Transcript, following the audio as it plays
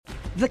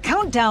The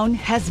countdown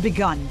has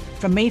begun.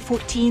 From May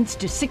 14th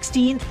to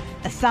 16th,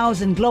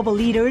 1,000 global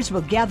leaders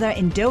will gather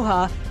in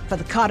Doha for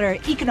the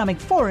Qatar Economic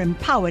Forum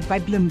powered by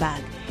Bloomberg.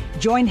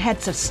 Join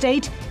heads of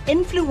state,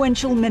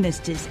 influential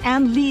ministers,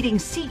 and leading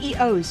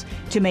CEOs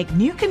to make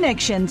new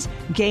connections,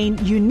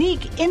 gain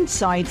unique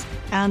insights,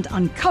 and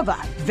uncover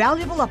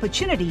valuable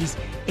opportunities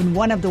in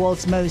one of the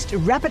world's most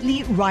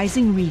rapidly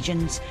rising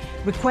regions.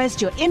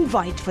 Request your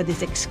invite for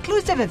this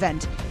exclusive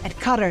event at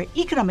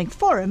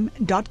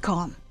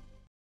QatarEconomicForum.com.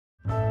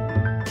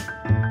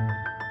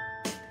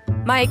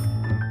 Mike,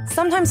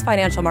 sometimes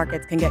financial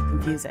markets can get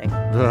confusing.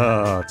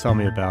 Tell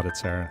me about it,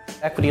 Sarah.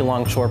 Equity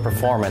long-short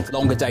performance.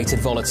 Longer-dated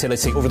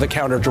volatility.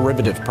 Over-the-counter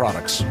derivative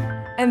products.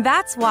 And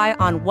that's why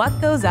on What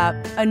Goes Up,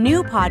 a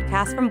new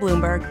podcast from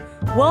Bloomberg,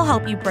 we'll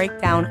help you break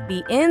down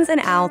the ins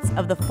and outs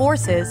of the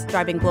forces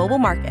driving global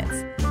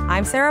markets.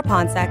 I'm Sarah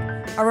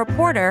Ponsek, a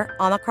reporter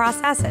on the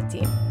cross-asset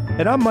team.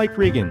 And I'm Mike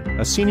Regan,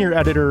 a senior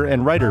editor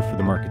and writer for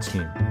the markets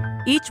team.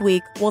 Each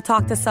week, we'll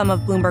talk to some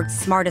of Bloomberg's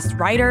smartest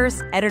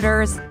writers,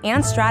 editors,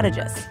 and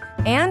strategists.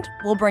 And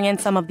we'll bring in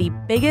some of the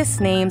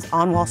biggest names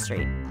on Wall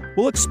Street.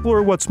 We'll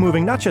explore what's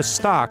moving not just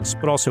stocks,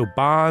 but also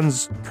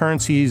bonds,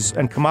 currencies,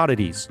 and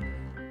commodities.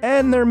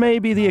 And there may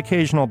be the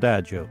occasional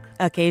dad joke.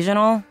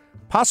 Occasional?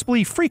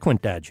 Possibly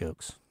frequent dad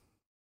jokes.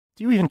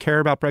 Do you even care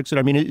about Brexit?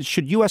 I mean,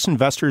 should U.S.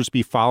 investors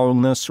be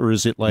following this, or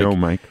is it like no,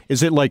 Mike?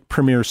 Is it like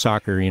Premier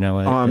Soccer?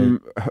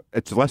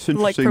 It's less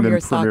interesting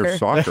than Premier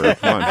Soccer.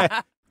 Come on.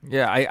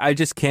 Yeah, I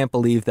just can't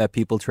believe that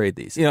people trade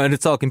these. And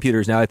it's all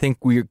computers now. I think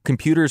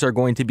computers are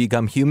going to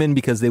become human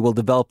because they will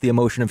develop the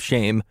emotion of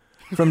shame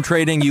from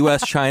trading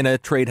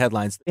U.S.-China trade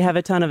headlines. We have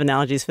a ton of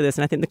analogies for this,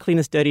 and I think the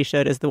cleanest dirty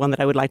shirt is the one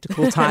that I would like to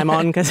call time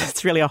on because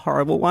it's really a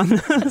horrible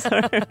one.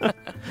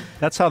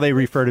 That's how they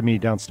refer to me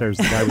downstairs,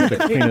 the guy with the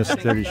cleanest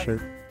dirty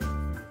shirt.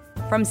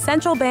 From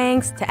central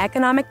banks to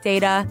economic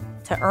data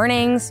to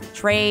earnings,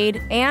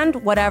 trade,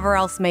 and whatever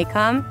else may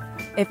come,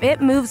 if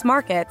it moves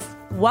markets,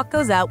 What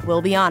Goes Up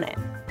will be on it.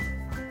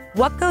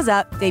 What Goes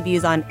Up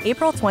debuts on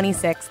April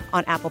 26th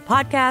on Apple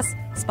Podcasts,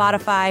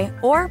 Spotify,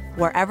 or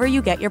wherever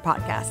you get your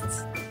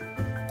podcasts.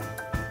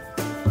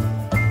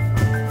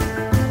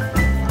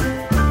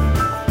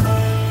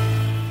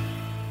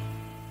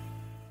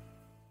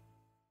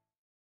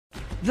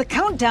 The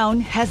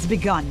countdown has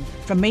begun.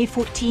 From May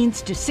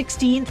 14th to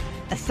 16th,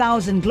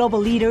 1,000 global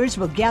leaders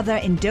will gather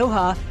in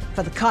Doha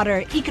for the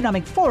Qatar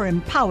Economic Forum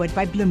powered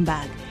by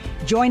Bloomberg.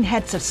 Join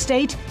heads of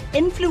state,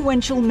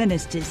 influential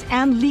ministers,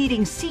 and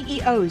leading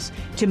CEOs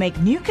to make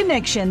new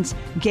connections,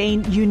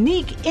 gain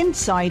unique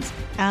insights,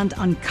 and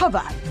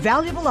uncover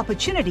valuable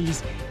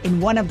opportunities in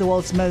one of the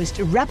world's most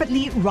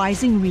rapidly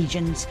rising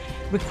regions.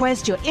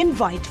 Request your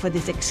invite for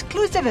this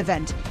exclusive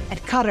event at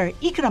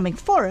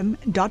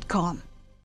QatarEconomicForum.com.